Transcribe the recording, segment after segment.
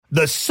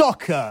The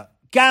Soccer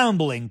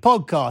Gambling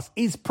Podcast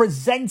is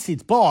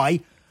presented by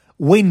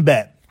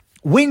WynnBET.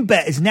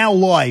 WynnBET is now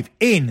live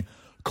in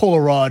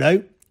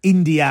Colorado,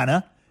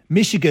 Indiana,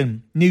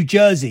 Michigan, New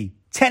Jersey,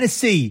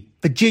 Tennessee,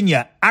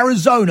 Virginia,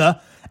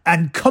 Arizona,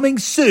 and coming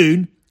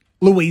soon,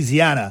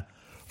 Louisiana.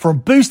 From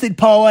boosted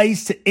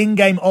parlays to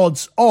in-game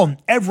odds on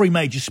every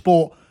major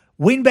sport,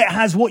 WynnBET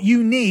has what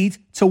you need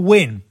to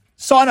win.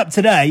 Sign up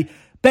today,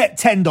 bet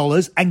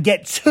 $10 and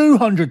get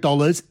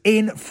 $200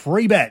 in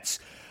free bets.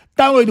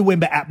 Download the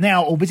WynnBET app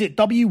now or visit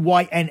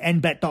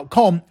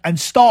wynnbet.com and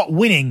start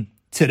winning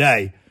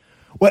today.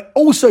 We're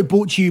also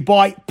brought to you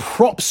by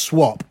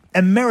PropSwap,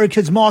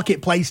 America's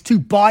marketplace to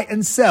buy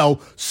and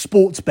sell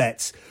sports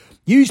bets.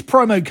 Use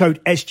promo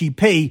code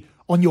SGP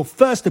on your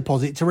first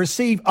deposit to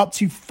receive up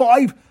to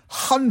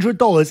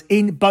 $500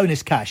 in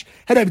bonus cash.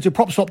 Head over to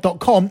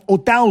PropSwap.com or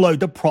download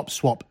the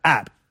PropSwap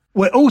app.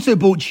 We're also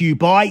brought to you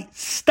by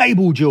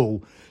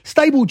StableDuel.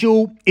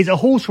 StableDuel is a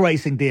horse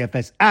racing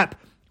DFS app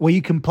where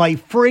you can play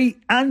free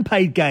and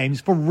paid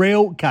games for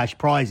real cash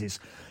prizes.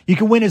 You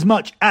can win as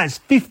much as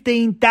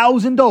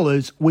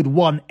 $15,000 with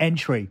one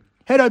entry.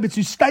 Head over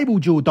to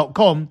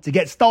StableDuel.com to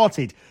get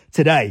started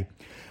today.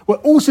 We're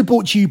also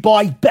brought to you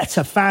by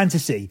Better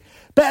Fantasy.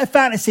 Better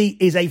Fantasy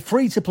is a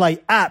free-to-play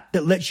app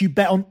that lets you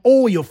bet on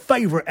all your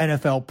favorite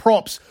NFL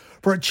props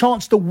for a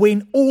chance to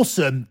win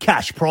awesome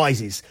cash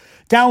prizes.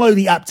 Download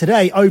the app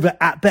today over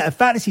at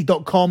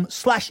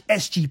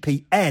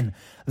betterfantasy.com/SGPN.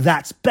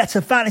 That's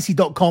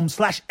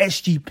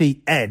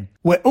betterfantasy.com/SGPN.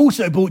 We're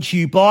also brought to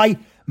you by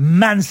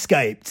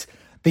Manscaped,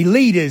 the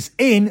leaders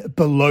in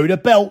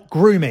below-the-belt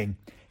grooming.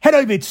 Head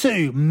over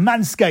to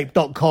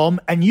manscaped.com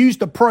and use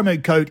the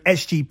promo code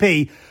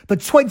SGP for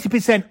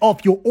 20%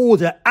 off your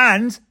order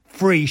and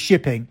free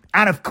shipping.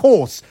 And of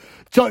course,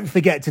 don't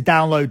forget to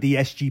download the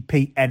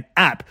SGPN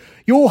app,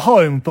 your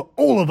home for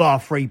all of our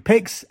free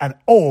picks and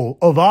all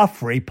of our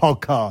free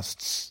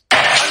podcasts.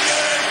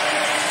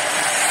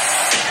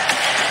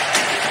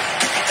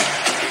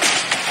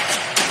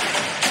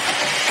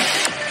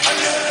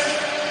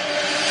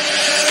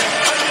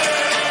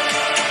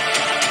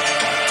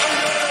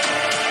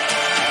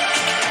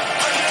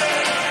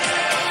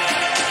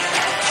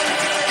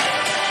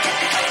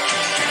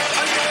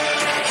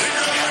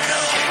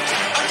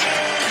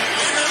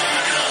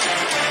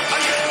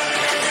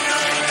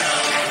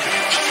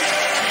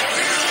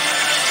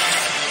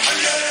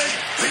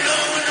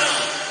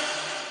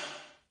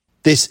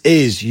 This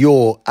is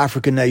your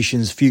African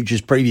Nations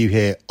Futures Preview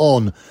here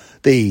on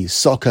the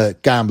Soccer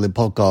Gambling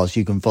Podcast.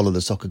 You can follow the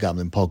Soccer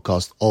Gambling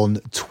Podcast on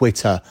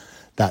Twitter.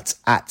 That's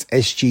at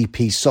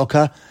SGP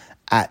Soccer,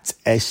 at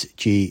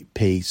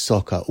SGP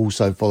Soccer.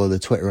 Also follow the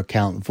Twitter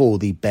account for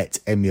the Bet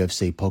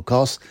MUFC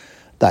podcast.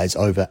 That is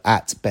over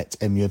at Bet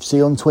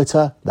MUFC on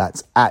Twitter.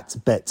 That's at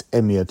Bet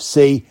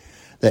MUFC.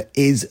 There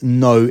is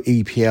no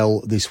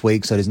EPL this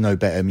week, so there's no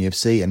Bet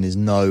MUFC and there's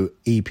no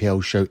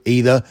EPL show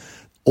either.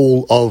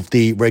 All of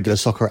the regular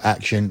soccer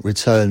action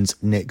returns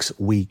next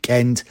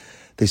weekend.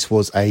 This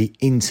was an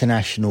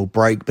international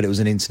break, but it was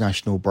an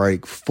international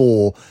break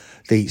for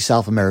the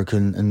South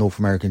American and North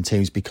American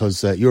teams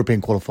because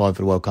European qualifying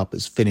for the World Cup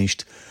has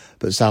finished,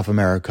 but South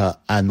America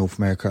and North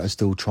America are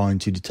still trying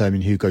to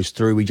determine who goes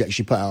through. We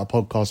actually put out a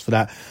podcast for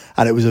that,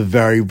 and it was a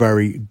very,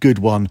 very good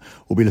one.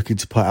 We'll be looking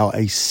to put out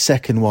a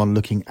second one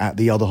looking at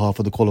the other half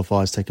of the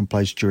qualifiers taking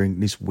place during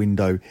this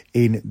window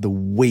in the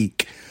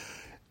week.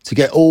 To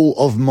get all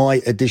of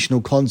my additional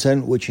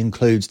content, which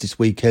includes this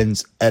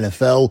weekend's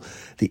NFL,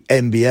 the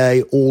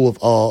NBA, all of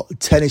our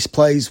tennis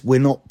plays, we're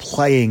not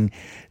playing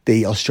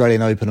the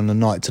Australian Open on a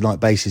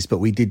night-to-night basis, but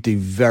we did do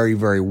very,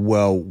 very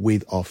well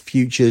with our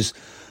futures.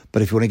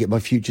 But if you want to get my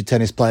future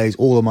tennis plays,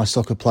 all of my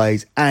soccer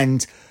plays,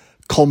 and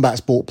combat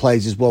sport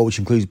plays as well, which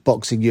includes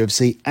boxing,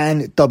 UFC,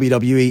 and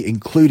WWE,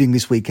 including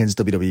this weekend's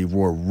WWE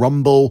Royal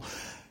Rumble,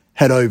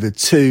 head over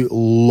to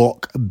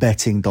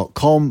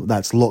lockbetting.com.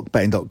 That's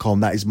lockbetting.com.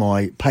 That is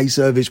my pay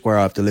service where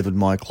I've delivered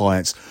my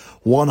clients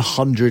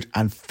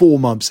 104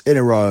 months in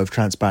a row of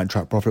transparent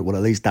track profit. Well,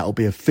 at least that will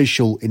be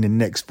official in the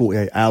next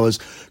 48 hours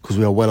because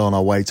we are well on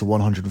our way to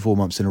 104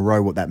 months in a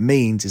row. What that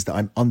means is that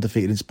I'm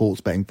undefeated in sports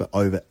betting for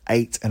over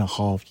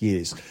 8.5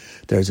 years.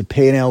 There is a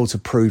P&L to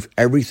prove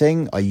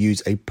everything. I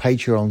use a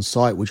Patreon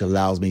site which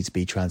allows me to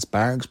be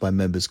transparent because my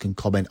members can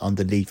comment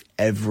underneath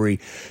every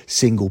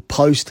single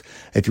post.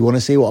 If you want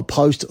to see what a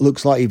post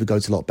looks like, either go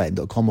to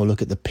lockbetting.com or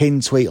look at the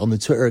pinned tweet on the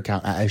Twitter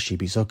account at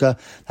SGP Soccer.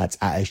 That's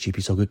at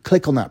SGP Soccer.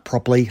 Click on that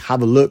properly.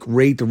 Have a look,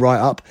 read the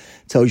write-up,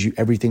 tells you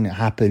everything that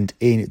happened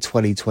in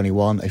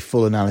 2021, a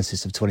full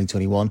analysis of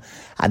 2021,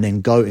 and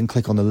then go and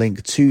click on the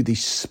link to the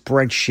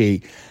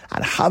spreadsheet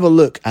and have a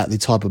look at the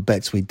type of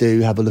bets we do,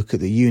 have a look at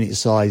the unit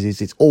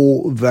sizes. It's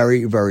all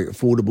very, very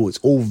affordable. It's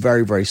all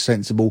very, very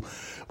sensible.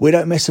 We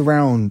don't mess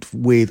around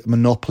with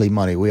monopoly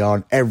money. We are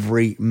an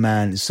every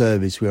man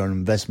service. We are an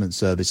investment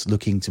service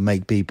looking to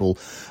make people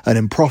earn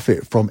and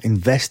profit from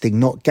investing,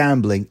 not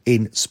gambling,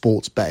 in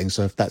sports betting.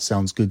 So if that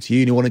sounds good to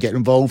you and you want to get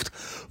involved,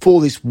 for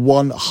this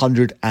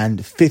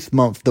 105th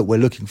month that we're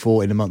looking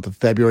for in the month of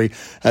February,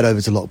 head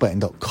over to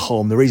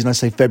lockbetting.com. The reason I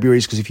say February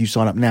is because if you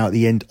sign up now at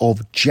the end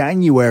of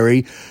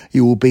January,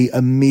 you will be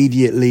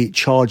immediately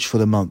charged for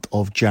the month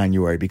of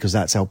January, because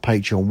that's how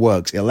Patreon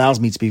works. It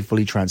allows me to be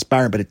fully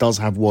transparent, but it does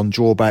have one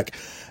drawback.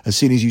 As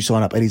soon as you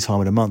sign up any time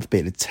of the month, be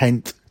it the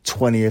 10th,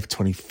 20th,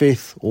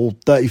 25th or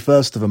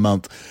 31st of a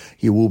month,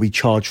 you will be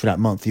charged for that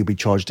month. You'll be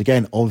charged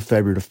again on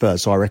February the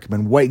 1st. So I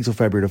recommend waiting until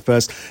February the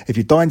 1st. If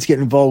you're dying to get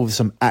involved with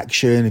some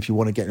action, if you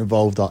want to get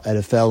involved with our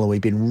NFL, and we've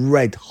been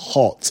red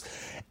hot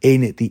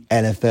in the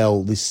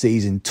NFL this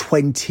season,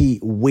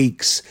 20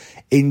 weeks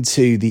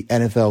into the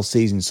NFL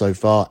season so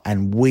far,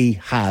 and we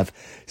have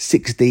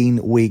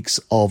 16 weeks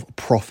of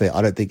profit.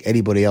 I don't think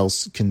anybody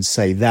else can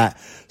say that.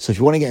 So if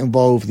you want to get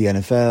involved with the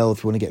NFL,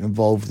 if you want to get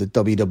involved with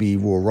the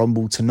WWE Royal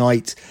Rumble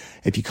tonight,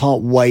 if you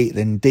can't wait,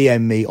 then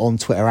DM me on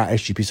Twitter at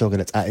SGP Soccer,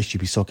 that's at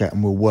SGP Soccer,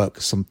 and we'll work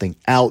something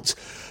out.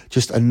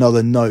 Just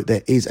another note,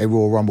 there is a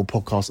Royal Rumble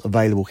podcast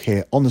available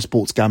here on the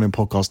Sports Gambling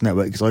Podcast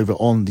Network. It's over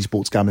on the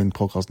Sports Gambling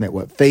Podcast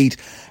Network feed,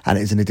 and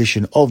it is an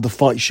edition of The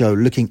Fight Show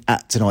looking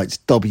at tonight's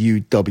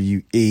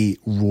WWE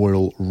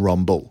Royal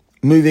Rumble.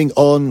 Moving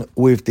on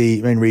with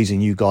the main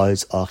reason you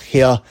guys are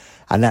here,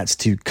 and that's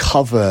to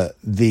cover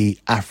the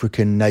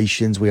African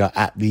nations. We are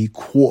at the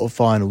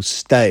quarterfinal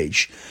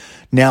stage.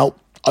 Now,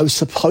 I was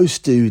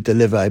supposed to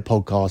deliver a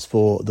podcast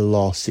for the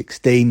last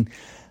 16,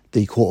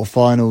 the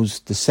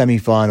quarterfinals, the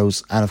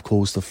semi-finals, and of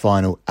course the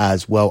final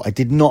as well. I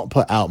did not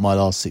put out my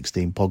last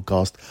 16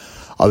 podcast.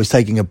 I was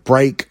taking a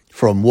break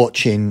from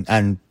watching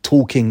and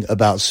talking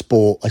about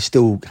sport. I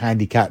still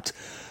handicapped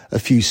a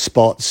few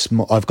spots.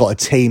 I've got a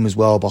team as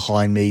well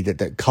behind me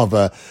that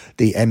cover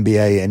the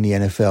NBA and the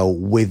NFL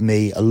with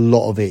me. A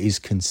lot of it is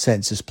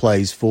consensus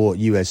plays for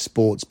US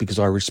sports, because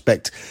I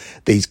respect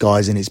these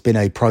guys, and it's been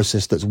a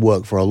process that's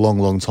worked for a long,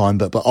 long time.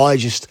 But I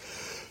just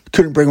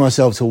couldn't bring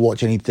myself to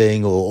watch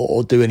anything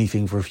or do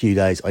anything for a few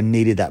days. I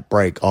needed that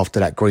break after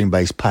that Green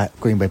Bay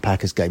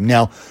Packers game.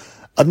 Now,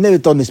 I've never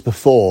done this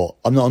before.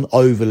 I'm not an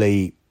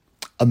overly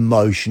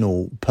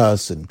emotional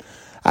person,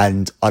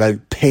 and I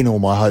don't pin all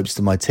my hopes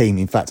to my team.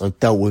 In fact, I've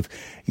dealt with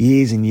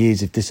years and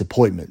years of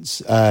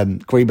disappointments.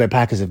 Green Bay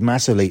Packers have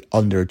massively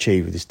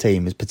underachieved with this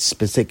team,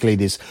 particularly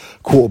this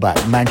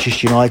quarterback.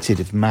 Manchester United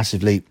have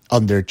massively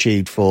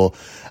underachieved for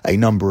a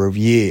number of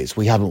years.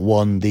 We haven't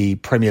won the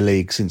Premier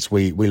League since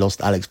we lost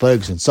Alex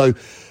Ferguson. So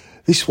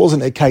this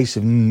wasn't a case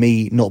of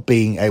me not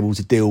being able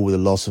to deal with the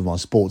loss of my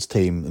sports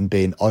team and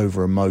being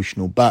over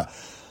emotional. But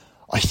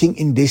I think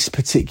in this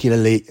particular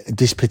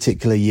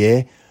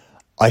year,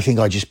 I think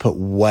I just put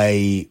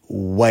way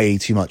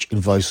too much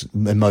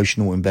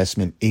emotional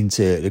investment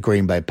into the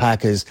Green Bay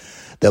Packers.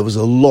 There was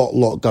a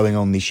lot going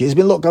on this year. There's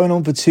been a lot going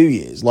on for 2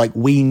 years. Like,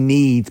 we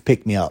need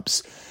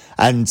pick-me-ups.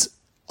 And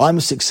I'm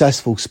a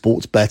successful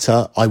sports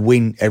bettor. I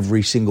win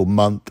every single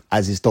month,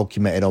 as is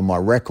documented on my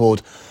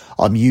record.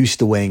 I'm used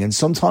to winning. And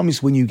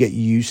sometimes when you get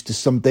used to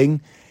something,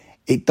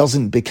 it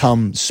doesn't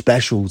become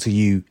special to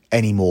you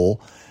anymore.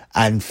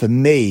 And for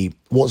me,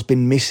 what's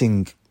been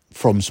missing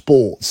from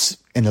sports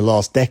in the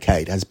last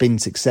decade has been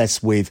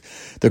success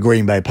with the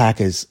Green Bay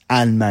Packers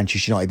and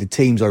Manchester United, the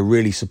teams I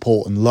really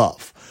support and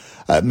love.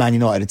 Man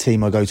United, a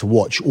team I go to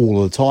watch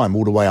all the time,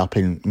 all the way up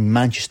in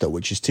Manchester,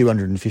 which is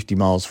 250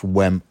 miles from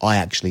where I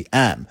actually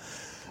am.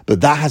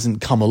 But that hasn't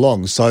come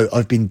along. So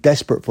I've been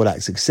desperate for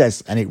that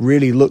success. And it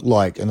really looked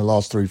like in the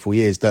last 3-4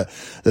 years that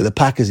the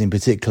Packers in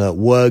particular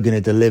were going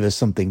to deliver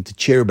something to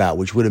cheer about,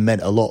 which would have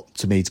meant a lot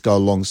to me to go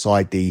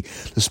alongside the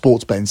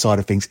sports betting side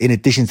of things. In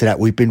addition to that,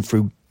 we've been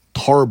through 2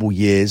 horrible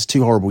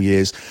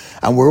years,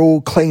 and we're all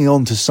clinging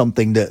on to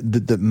something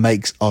that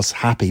makes us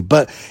happy.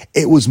 But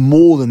it was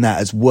more than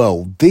that as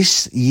well.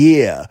 This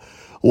year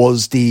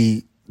was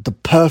the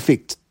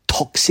perfect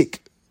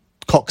toxic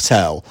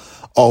cocktail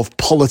of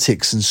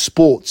politics and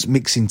sports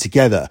mixing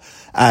together.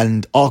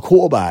 And our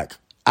quarterback,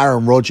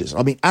 Aaron Rodgers,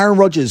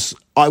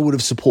 I would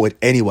have supported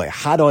anyway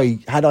had I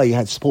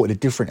had supported a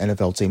different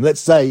NFL team. Let's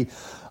say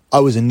I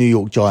was a New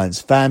York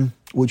Giants fan,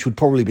 which would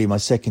probably be my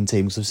second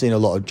team, because I've seen a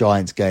lot of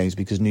Giants games,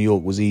 because New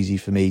York has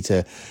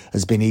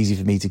been easy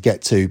for me to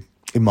get to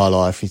in my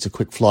life. It's a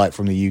quick flight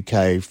from the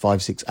UK,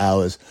 5-6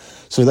 hours.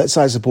 So let's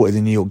say I supported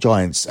the New York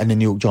Giants and the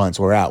New York Giants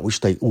were out,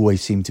 which they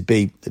always seem to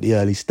be at the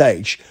early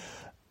stage.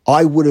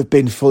 I would have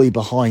been fully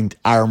behind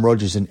Aaron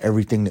Rodgers and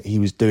everything that he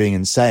was doing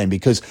and saying,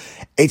 because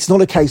it's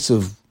not a case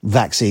of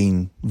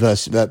vaccine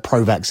versus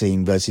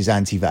pro-vaccine versus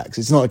anti-vax.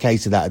 It's not a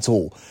case of that at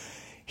all.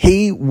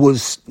 He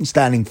was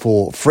standing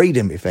for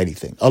freedom, if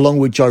anything, along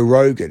with Joe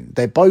Rogan.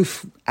 They're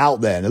both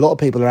out there, and a lot of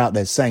people are out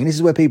there saying, this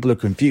is where people are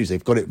confused.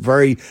 They've got it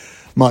very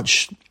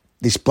much,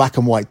 this black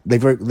and white, they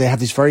have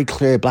this very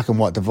clear black and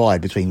white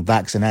divide between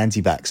vax and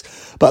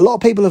anti-vax. But a lot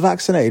of people are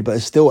vaccinated, but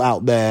are still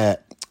out there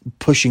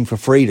pushing for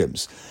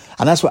freedoms.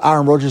 And that's what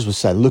Aaron Rodgers was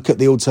saying. Look at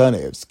the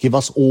alternatives. Give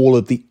us all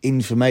of the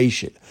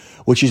information,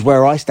 which is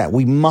where I stand.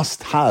 We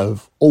must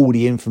have all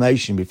the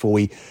information before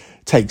we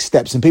take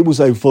steps. And people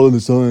say, follow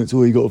the science,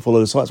 or you got to follow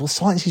the science. Well,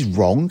 science is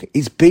wrong.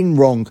 It's been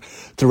wrong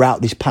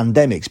throughout this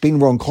pandemic. It's been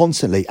wrong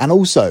constantly. And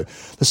also,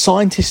 the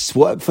scientists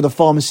work for the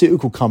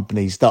pharmaceutical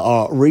companies that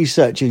are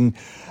researching.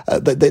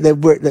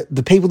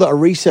 The people that are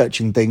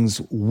researching things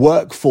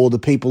work for the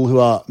people who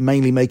are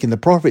mainly making the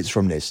profits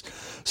from this.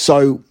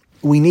 So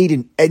we need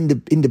an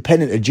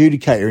independent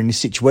adjudicator in this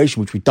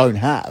situation, which we don't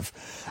have.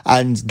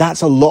 And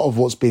that's a lot of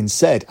what's been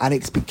said. And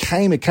it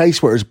became a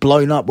case where it was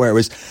blown up, where it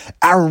was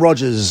Aaron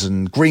Rodgers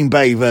and Green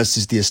Bay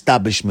versus the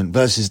establishment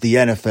versus the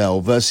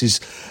NFL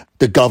versus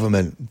the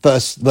government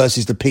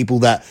versus the people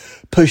that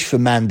push for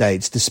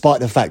mandates, despite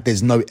the fact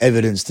there's no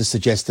evidence to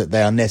suggest that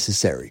they are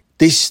necessary.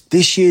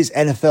 This year's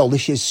NFL,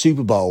 this year's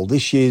Super Bowl,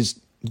 this year's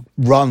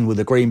run with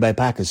the Green Bay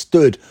Packers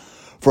stood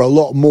for a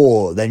lot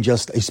more than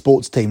just a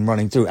sports team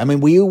running through. I mean,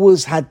 we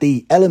always had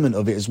the element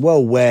of it as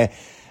well, where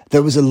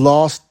there was a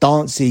last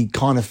dancey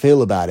kind of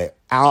feel about it.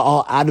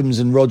 Are Adams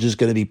and Rodgers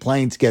going to be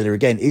playing together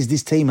again? Is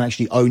this team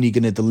actually only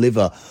going to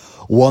deliver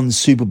one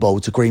Super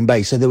Bowl to Green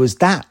Bay? So there was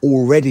that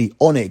already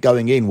on it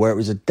going in, where it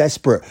was a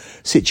desperate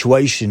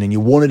situation and you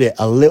wanted it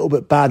a little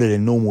bit better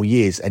than normal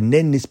years. And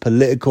then this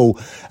political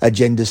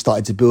agenda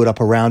started to build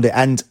up around it.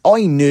 And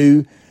I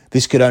knew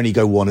this could only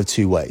go one of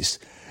two ways.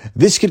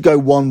 This could go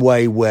one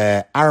way,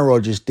 where Aaron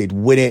Rodgers did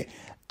win it,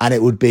 and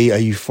it would be a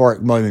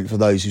euphoric moment for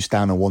those who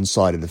stand on one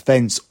side of the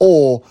fence,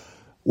 or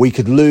we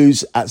could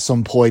lose at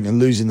some point and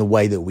lose in the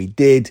way that we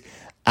did,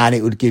 and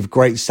it would give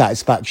great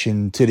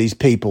satisfaction to these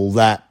people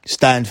that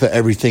stand for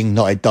everything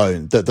that I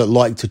don't, that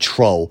like to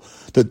troll,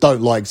 that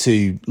don't like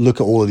to look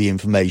at all of the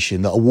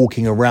information, that are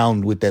walking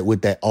around with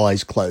their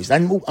eyes closed.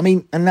 And I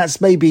mean, and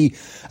that's maybe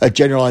a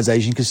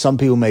generalization, because some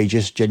people may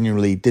just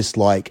genuinely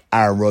dislike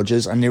Aaron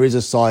Rodgers, and there is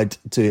a side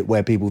to it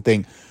where people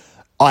think,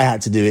 I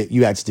had to do it,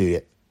 you had to do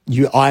it.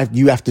 You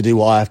have to do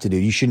what I have to do.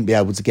 You shouldn't be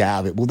able to get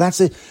out of it. Well,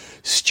 that's a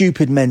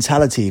stupid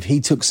mentality. If he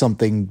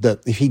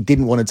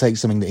didn't want to take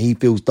something that he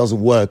feels doesn't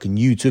work, and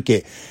you took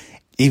it,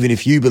 even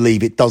if you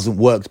believe it doesn't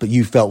work, but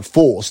you felt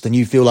forced and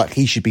you feel like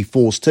he should be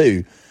forced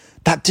too,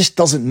 that just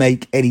doesn't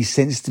make any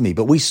sense to me.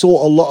 But we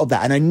saw a lot of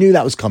that, and I knew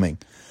that was coming.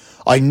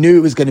 I knew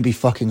it was going to be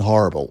fucking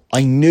horrible.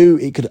 I knew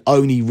it could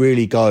only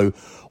really go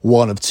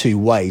one of two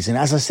ways. And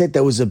as I said,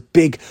 there was a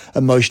big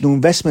emotional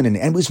investment in it.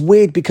 And it was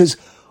weird, because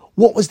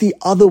what was the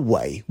other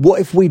way?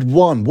 What if we'd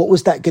won? What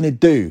was that going to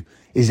do?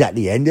 Is that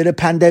the end of the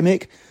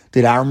pandemic?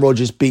 Did Aaron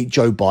Rodgers beat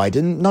Joe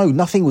Biden? No,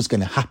 nothing was going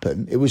to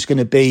happen. It was going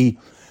to be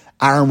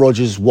Aaron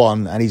Rodgers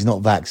won and he's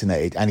not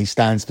vaccinated and he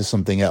stands for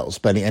something else,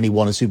 and he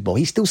won a Super Bowl.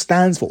 He still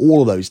stands for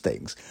all of those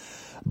things.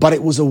 But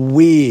it was a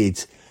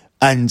weird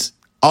and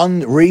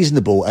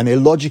unreasonable and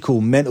illogical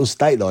mental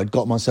state that I'd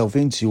got myself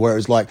into, where it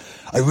was like,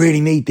 I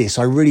really need this.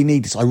 I really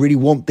need this. I really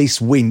want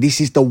this win. This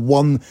is the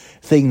one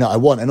thing that I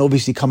want. And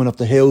obviously coming off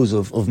the heels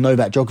of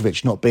Novak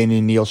Djokovic not being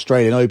in the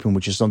Australian Open,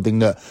 which is something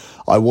that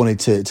I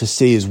wanted to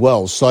see as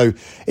well. So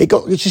it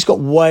just got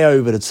way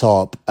over the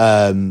top.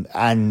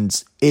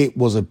 And it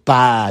was a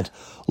bad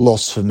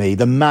loss for me.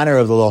 The manner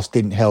of the loss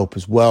didn't help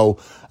as well.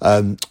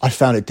 I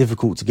found it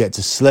difficult to get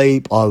to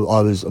sleep. I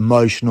was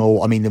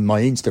emotional. I mean,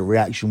 my instant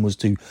reaction was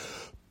to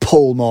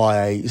pull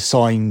my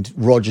signed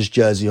Rodgers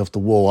jersey off the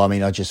wall. I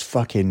mean, I just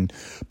fucking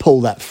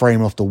pulled that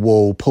frame off the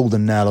wall, pulled the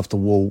nail off the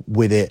wall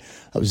with it.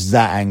 I was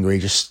that angry,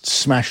 just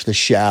smashed the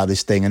shit out of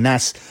this thing. And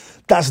that's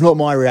not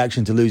my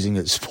reaction to losing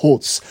at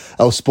sports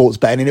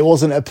betting. And it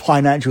wasn't a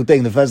financial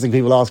thing. The first thing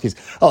people ask is,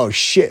 oh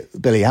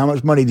shit, Billy, how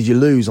much money did you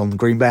lose on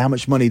Green Bay? How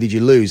much money did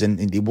you lose?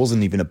 And it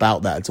wasn't even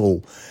about that at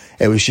all.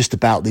 It was just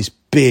about this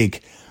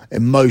big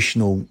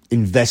emotional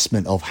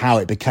investment of how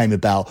it became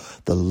about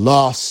the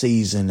last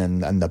season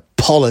and the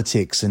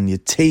politics and your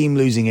team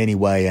losing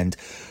anyway, and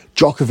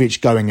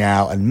Djokovic going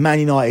out and Man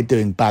United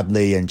doing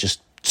badly, and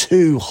just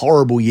 2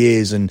 horrible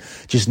years, and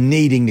just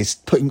needing this,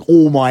 putting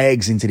all my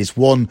eggs into this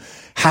one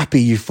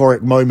happy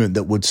euphoric moment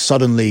that would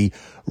suddenly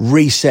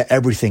reset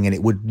everything. And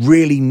it would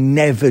really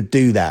never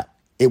do that.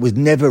 It was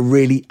never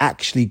really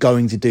actually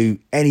going to do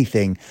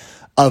anything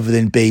other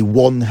than be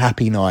one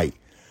happy night.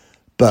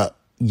 But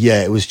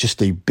yeah, it was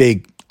just a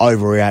big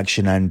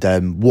overreaction,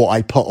 and what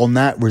I put on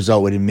that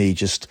resulted in me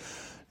just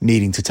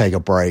needing to take a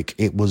break.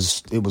 It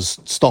was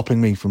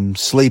stopping me from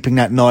sleeping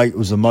that night. It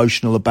was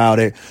emotional about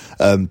it.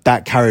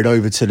 That carried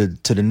over to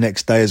the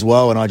next day as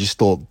well, and I just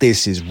thought,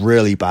 this is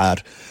really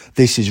bad.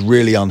 This is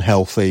really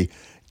unhealthy.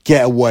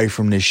 Get away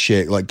from this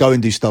shit. Like, go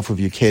and do stuff with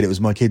your kid. It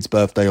was my kid's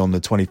birthday on the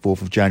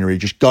 24th of January.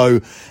 Just go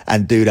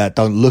and do that.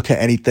 Don't look at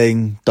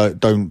anything.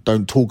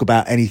 Don't talk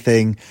about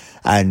anything.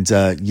 And,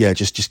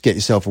 just get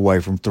yourself away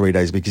from 3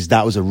 days, because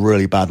that was a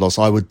really bad loss.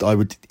 I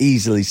would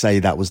easily say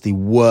that was the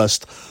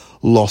worst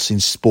loss in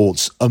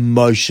sports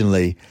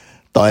emotionally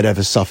that I'd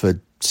ever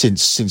suffered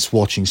since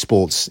watching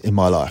sports in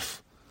my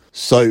life.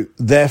 So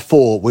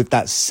therefore, with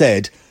that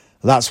said,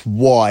 that's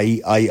why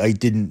I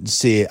didn't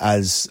see it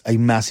as a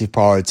massive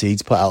priority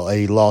to put out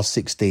a last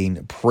 16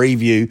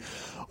 preview.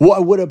 What I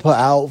would have put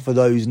out for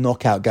those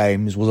knockout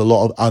games was a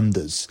lot of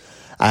unders.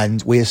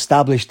 And we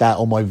established that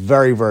on my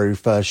very, very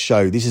first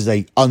show. This is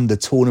a under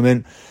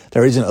tournament.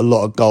 There isn't a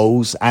lot of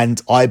goals,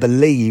 and I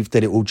believe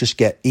that it will just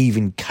get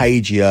even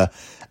cagier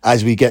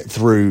as we get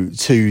through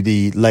to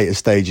the later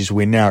stages.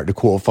 We're now at the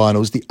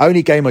quarterfinals. The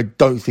only game I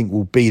don't think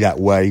will be that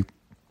way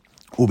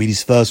will be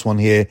this first one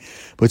here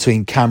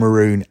between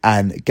Cameroon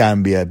and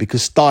Gambia,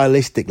 because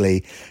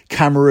stylistically,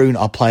 Cameroon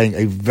are playing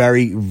a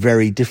very,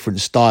 very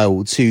different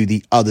style to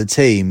the other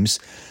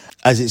teams,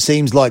 as it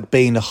seems like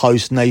being the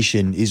host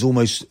nation is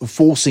almost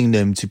forcing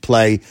them to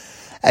play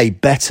a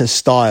better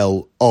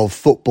style of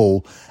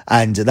football,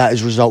 and that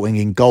is resulting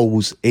in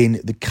goals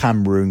in the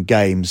Cameroon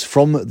games.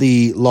 From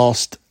the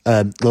last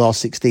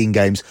 16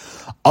 games,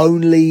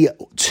 only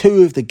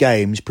 2 of the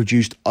games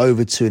produced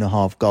over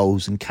 2.5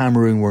 goals, and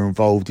Cameroon were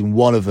involved in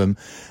one of them,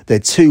 their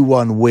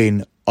 2-1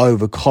 win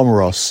over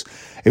Comoros.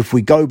 If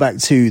we go back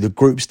to the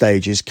group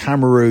stages,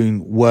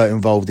 Cameroon were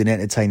involved in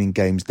entertaining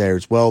games there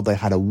as well. They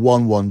had a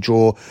 1-1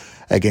 draw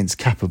against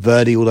Cape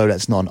Verde, although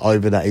that's not an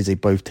over, that is a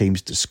both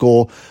teams to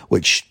score,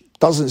 which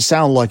doesn't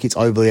sound like it's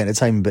overly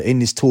entertaining, but in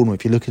this tournament,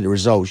 if you look at the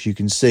results, you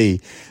can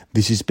see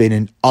this has been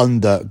an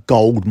under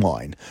gold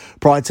mine.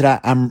 Prior to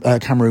that,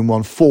 Cameroon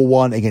won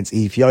 4-1 against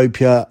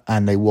Ethiopia,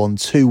 and they won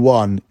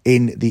 2-1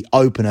 in the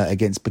opener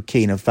against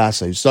Burkina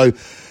Faso. So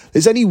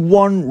there's only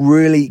one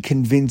really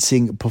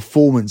convincing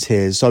performance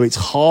here. So it's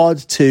hard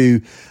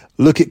to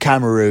look at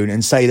Cameroon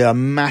and say they're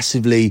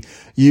massively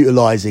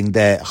utilising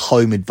their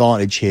home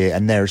advantage here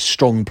and they're a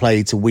strong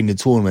play to win the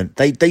tournament.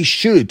 They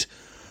should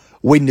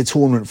win the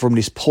tournament from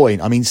this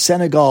point. I mean,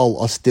 Senegal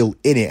are still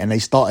in it and they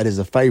started as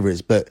the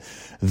favourites, but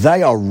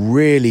they are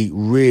really,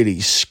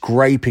 really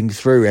scraping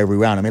through every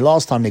round. I mean,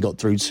 last time they got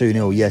through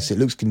 2-0, yes, it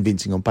looks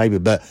convincing on paper,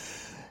 but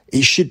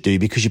it should do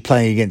because you're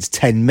playing against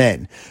 10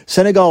 men.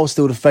 Senegal are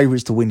still the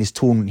favourites to win this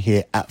tournament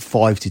here at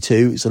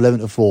 5-2. It's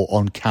 11-4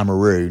 on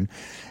Cameroon.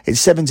 It's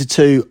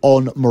 7-2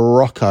 on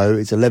Morocco.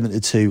 It's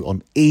 11-2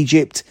 on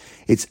Egypt.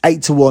 It's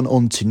 8-1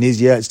 on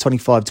Tunisia. It's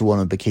 25-1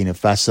 on Burkina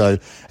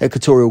Faso.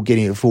 Equatorial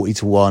Guinea at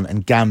 40-1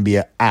 and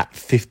Gambia at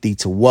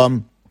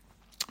 50-1.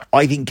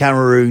 I think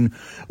Cameroon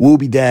will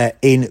be there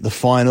in the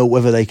final.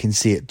 Whether they can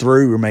see it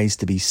through remains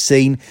to be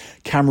seen.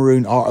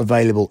 Cameroon are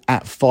available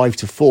at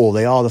 5-4.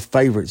 They are the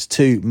favourites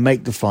to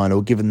make the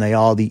final, given they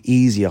are the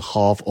easier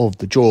half of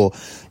the draw.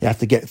 They have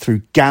to get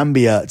through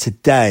Gambia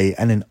today,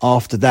 and then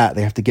after that,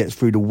 they have to get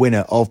through the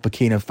winner of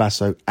Burkina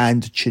Faso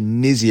and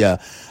Tunisia.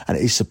 And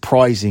it is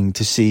surprising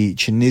to see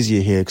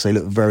Tunisia here because they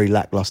look very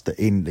lacklustre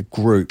in the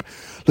group.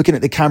 Looking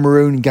at the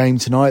Cameroon game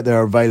tonight,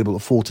 they're available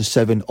at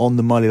 4-7 on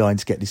the money line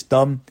to get this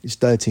done. It's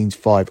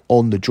 13-5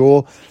 on the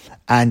draw,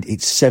 and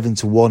it's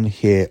 7-1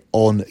 here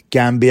on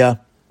Gambia.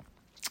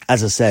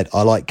 As I said,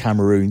 I like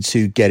Cameroon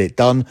to get it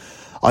done.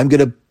 I'm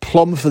going to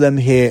plumb for them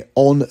here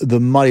on the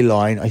money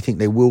line. I think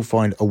they will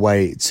find a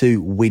way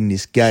to win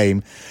this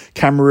game.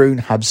 Cameroon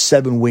have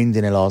 7 wins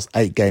in their last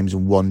 8 games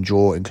and 1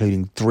 draw,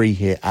 including 3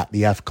 here at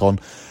the AFCON.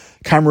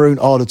 Cameroon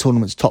are the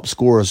tournament's top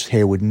scorers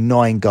here with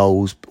 9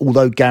 goals.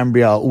 Although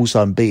Gambia are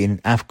also unbeaten in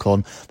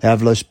AFCON, they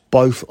have lost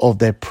both of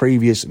their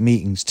previous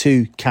meetings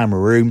to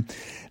Cameroon.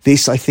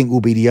 This, I think, will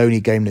be the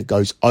only game that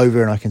goes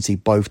over, and I can see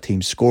both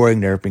teams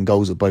scoring. There have been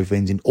goals at both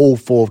ends in all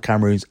 4 of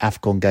Cameroon's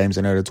AFCON games.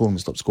 I know the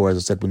tournament's top scorer, as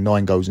I said, with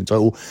 9 goals in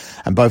total,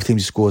 and both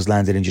teams' scores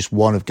landed in just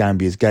 1 of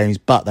Gambia's games,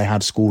 but they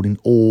have scored in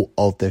all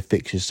of their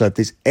fixtures. So if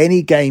there's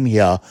any game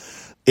here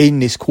in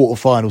this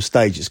quarterfinal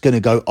stage, it's going to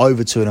go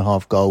over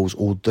 2.5 goals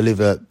or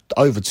deliver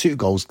over 2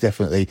 goals,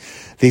 definitely.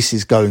 This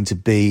is going to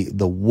be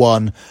the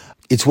one.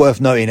 It's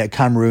worth noting that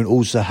Cameroon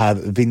also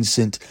have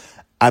Vincent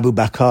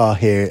Aboubakar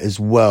here as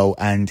well,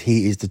 and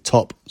he is the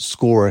top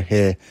scorer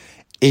here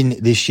in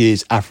this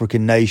year's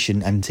African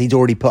Nation, and he's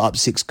already put up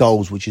 6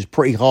 goals, which is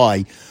pretty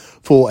high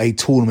for a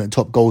tournament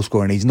top goal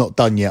scorer, and he's not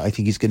done yet. I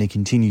think he's going to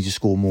continue to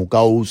score more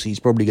goals. He's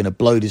probably going to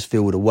blow this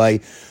field away,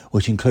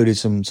 which included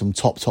some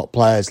top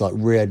players like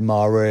Riyad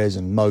Mahrez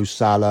and Mo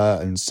Salah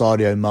and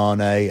Sadio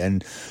Mane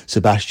and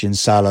Sebastian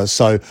Salah.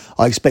 So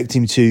I expect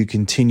him to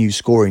continue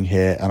scoring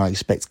here, and I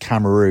expect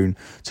Cameroon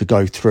to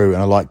go through,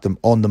 and I like them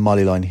on the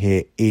money line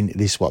here in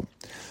this one.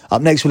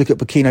 Up next, we'll look at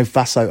Burkina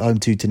Faso home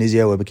to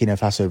Tunisia, where Burkina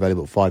Faso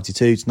available at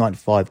 5-2. It's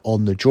 9-5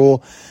 on the draw,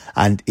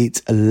 and it's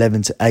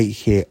 11-8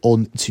 here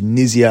on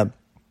Tunisia.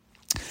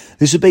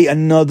 This would be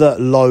another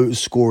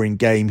low-scoring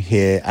game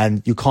here,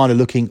 and you're kind of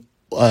looking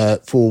for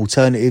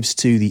alternatives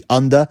to the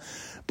under,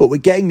 but we're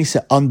getting this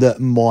at under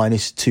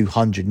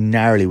 -200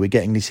 narrowly. We're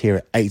getting this here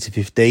at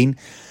 8-15.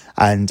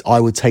 And I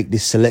would take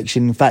this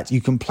selection. In fact, you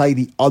can play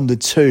the under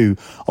 2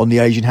 on the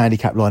Asian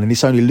handicap line, and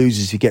this only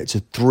loses if you get to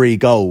 3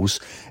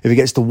 goals. If it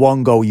gets to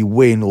 1 goal, you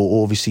win,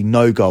 or obviously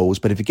no goals.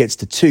 But if it gets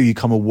to 2, you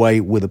come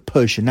away with a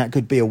push, and that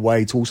could be a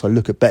way to also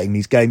look at betting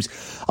these games.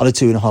 Under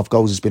 2.5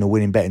 goals has been a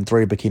winning bet in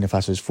 3 of Burkina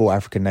Faso's 4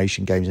 African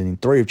nation games, and in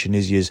 3 of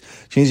Tunisia's.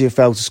 Tunisia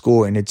failed to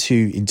score in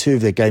 2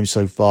 of their games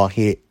so far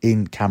here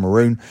in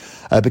Cameroon.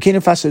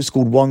 Burkina Faso have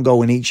scored 1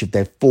 goal in each of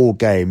their 4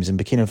 games, and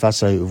Burkina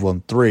Faso have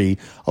won 3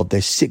 of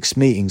their 6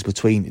 meetings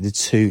between the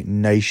 2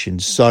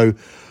 nations. So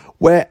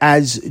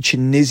Whereas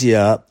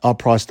Tunisia are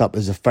priced up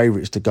as the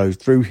favourites to go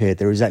through here,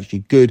 there is actually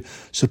good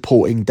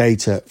supporting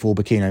data for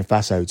Burkina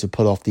Faso to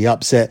pull off the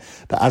upset.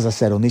 But as I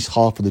said, on this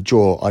half of the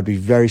draw, I'd be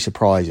very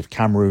surprised if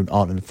Cameroon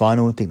aren't in the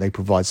final. I think they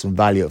provide some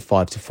value at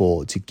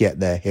 5-4 to get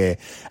there here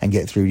and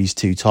get through these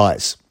two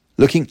ties.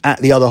 Looking at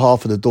the other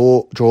half of the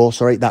draw,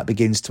 that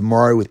begins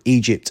tomorrow with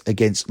Egypt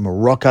against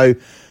Morocco.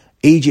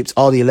 Egypt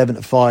are the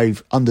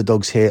 11-5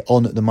 underdogs here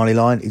on the money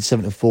line. It's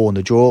 7-4 on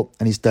the draw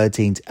and it's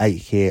 13-8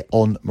 here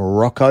on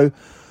Morocco.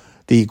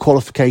 The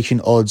qualification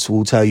odds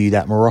will tell you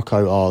that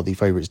Morocco are the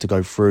favourites to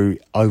go through.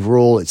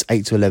 Overall, it's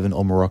 8-11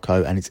 on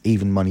Morocco and it's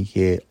even money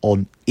here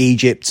on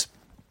Egypt.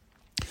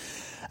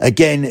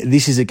 Again,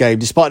 this is a game,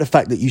 despite the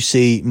fact that you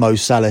see Mo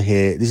Salah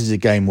here, this is a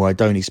game where I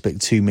don't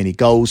expect too many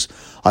goals.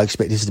 I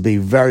expect this to be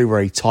a very,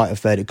 very tight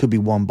affair. It could be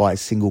won by a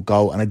single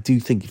goal. And I do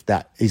think if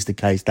that is the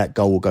case, that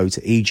goal will go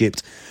to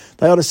Egypt.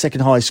 They are the second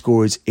highest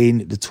scorers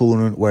in the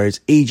tournament, whereas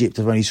Egypt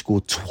have only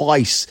scored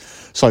twice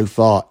so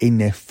far in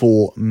their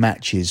 4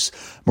 matches.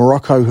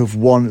 Morocco have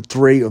won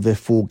 3 of their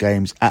 4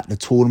 games at the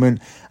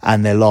tournament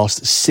and their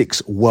last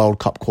 6 World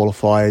Cup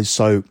qualifiers.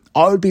 So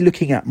I would be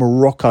looking at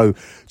Morocco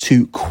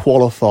to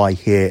qualify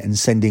here and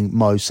sending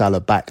Mo Salah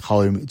back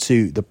home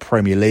to the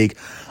Premier League.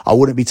 I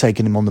wouldn't be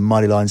taking him on the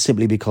money line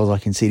simply because I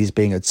can see this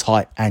being a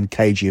tight and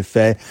cagey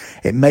affair.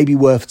 It may be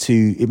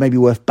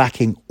worth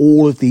backing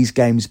all of these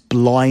games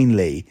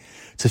blindly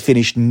to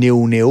finish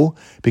 0-0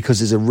 because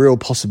there's a real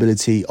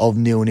possibility of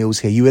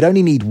 0-0s here. You would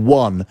only need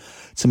 1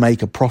 to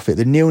make a profit.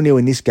 The 0-0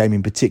 in this game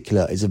in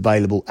particular is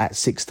available at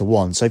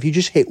 6-1. So if you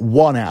just hit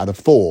 1 out of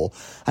the 4,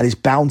 and it's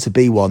bound to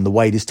be one the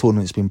way this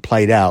tournament's been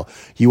played out,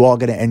 you are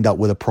going to end up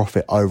with a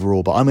profit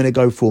overall. But I'm going to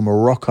go for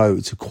Morocco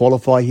to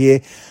qualify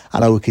here,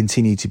 and I will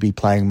continue to be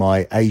playing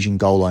my Asian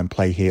goal line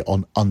play here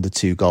on under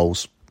 2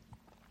 goals.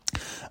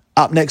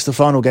 Up next, the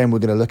final game, we're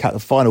going to look at the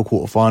final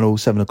quarterfinal,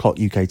 7 o'clock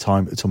UK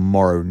time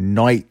tomorrow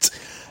night.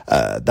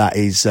 That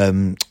is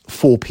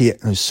 4 p.m.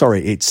 No,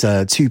 sorry, it's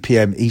 2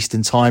 p.m.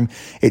 Eastern time.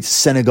 It's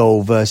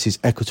Senegal versus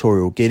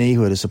Equatorial Guinea,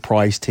 who are the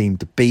surprise team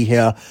to be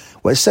here.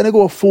 Where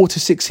Senegal are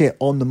 4-6 here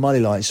on the money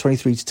line. It's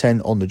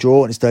 23-10 on the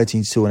draw, and it's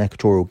 13-2 on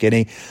Equatorial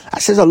Guinea.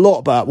 That says a lot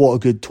about what a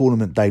good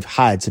tournament they've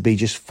had to be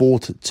just for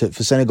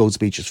Senegal to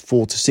be just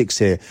 4-6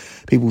 here.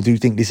 People do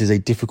think this is a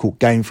difficult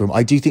game for them.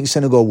 I do think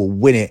Senegal will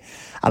win it,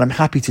 and I'm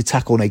happy to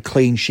tack on a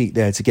clean sheet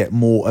there to get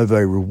more of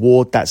a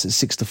reward. That's at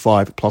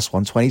 6-5 plus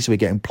 120, so we're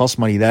getting plus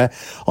money there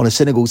on a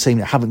Senegal team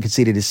that haven't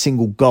conceded a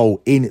single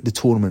goal in the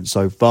tournament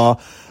so far.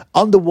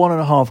 Under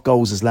 1.5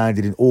 goals has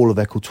landed in all of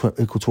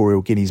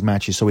Equatorial Guinea's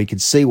matches, so we can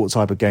see what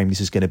type of game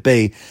this is going to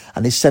be.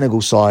 And this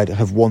Senegal side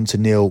have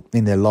 1-0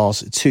 in their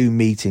last 2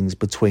 meetings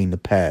between the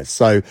pairs.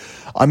 So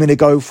I'm going to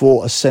go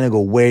for a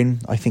Senegal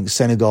win. I think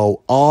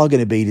Senegal are going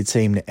to be the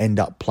team that end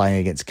up playing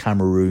against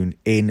Cameroon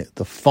in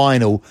the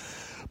final.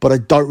 But I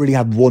don't really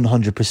have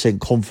 100%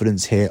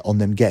 confidence here on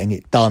them getting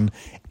it done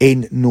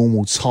in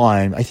normal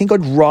time. I think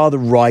I'd rather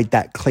ride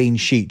that clean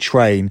sheet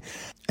train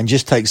and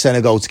just take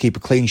Senegal to keep a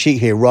clean sheet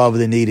here rather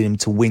than needing them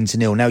to win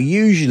 0. Now,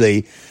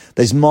 usually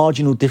there's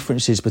marginal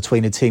differences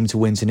between a team to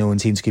win 0 and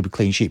a team to keep a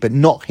clean sheet, but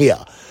not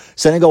here.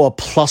 Senegal are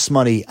plus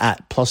money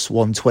at plus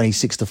 120,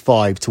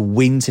 6-5 to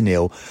win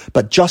 0,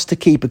 but just to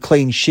keep a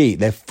clean sheet,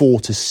 they're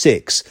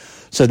 4-6.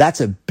 So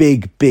that's a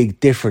big, big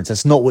difference.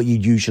 That's not what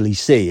you'd usually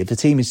see. If the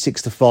team is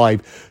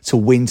 6-5 to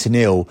win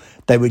 0,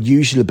 they would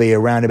usually be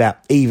around about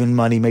even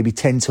money, maybe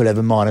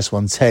 10-11 minus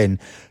 110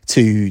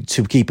 to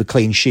keep a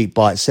clean sheet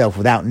by itself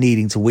without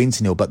needing to win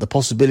 0. But the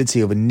possibility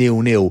of a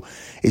 0-0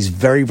 is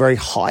very, very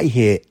high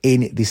here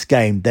in this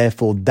game.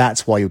 Therefore,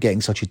 that's why you're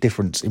getting such a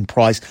difference in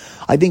price.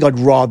 I think I'd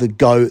rather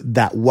go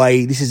that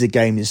way. This is a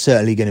game that's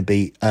certainly going to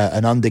be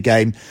an under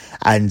game,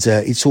 and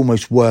it's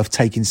almost worth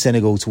taking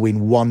Senegal to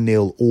win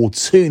 1-0 or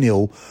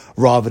 2-0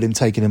 rather than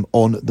taking them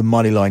on the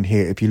money line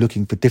here if you're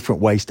looking for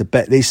different ways to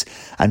bet this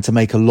and to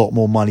make a lot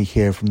more money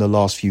here from the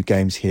last few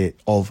games here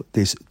of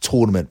this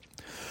tournament.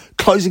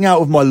 Closing out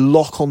with my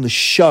lock on the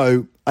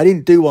show. I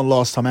didn't do one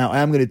last time out. I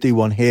am going to do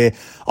one here.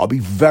 I'll be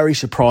very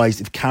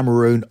surprised if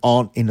Cameroon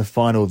aren't in the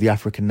final of the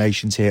African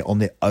nations here on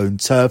their own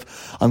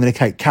turf. I'm going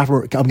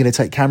to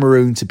take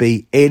Cameroon to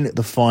be in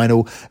the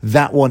final.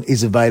 That one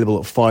is available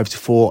at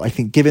 5-4. I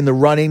think given the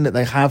running that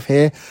they have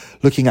here,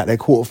 looking at their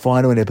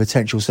quarterfinal and their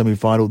potential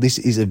semi-final, this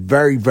is a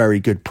very, very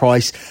good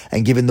price.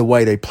 And given the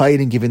way they played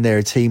and given they're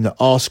a team that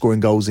are scoring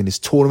goals in this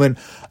tournament,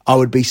 I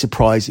would be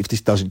surprised if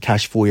this doesn't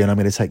cash for you. And I'm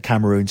going to take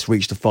Cameroon to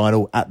reach the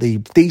final at the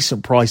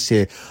decent price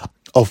here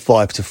of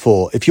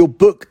 5-4. If your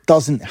book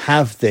doesn't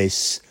have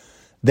this,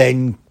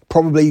 then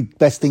probably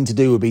best thing to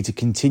do would be to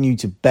continue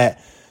to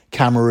bet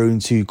Cameroon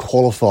to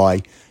qualify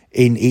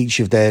in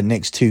each of their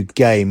next 2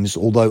 games,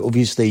 although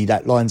obviously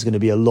that line's going to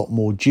be a lot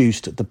more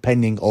juiced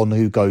depending on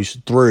who goes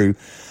through.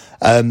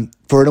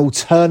 For an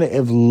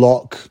alternative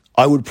lock,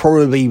 I would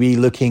probably be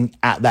looking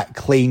at that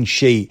clean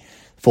sheet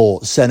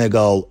for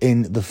Senegal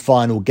in the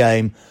final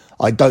game.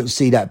 I don't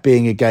see that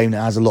being a game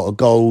that has a lot of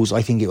goals.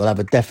 I think it will have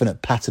a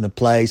definite pattern of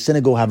play.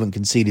 Senegal haven't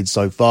conceded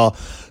so far,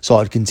 so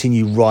I'd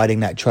continue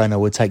riding that train. I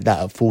would take that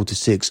at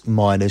 4-6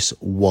 minus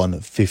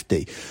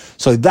 150.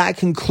 So that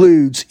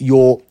concludes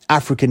your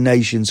African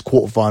Nations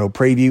quarterfinal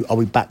preview. I'll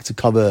be back to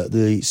cover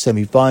the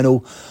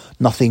semi-final.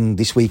 Nothing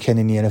this weekend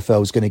in the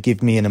NFL is going to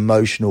give me an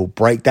emotional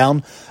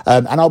breakdown.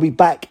 And I'll be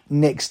back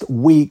next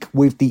week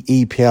with the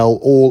EPL.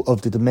 All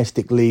of the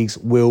domestic leagues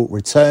will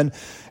return.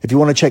 If you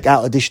want to check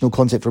out additional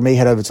content from me,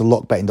 head over to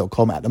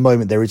lockbetting.com. At the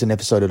moment, there is an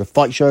episode of The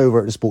Fight Show over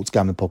at the Sports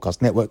Gambling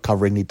Podcast Network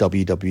covering the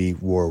WWE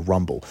Royal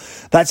Rumble.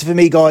 That's it for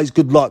me, guys.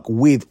 Good luck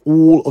with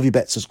all of your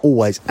bets as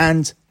always.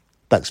 And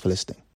thanks for listening.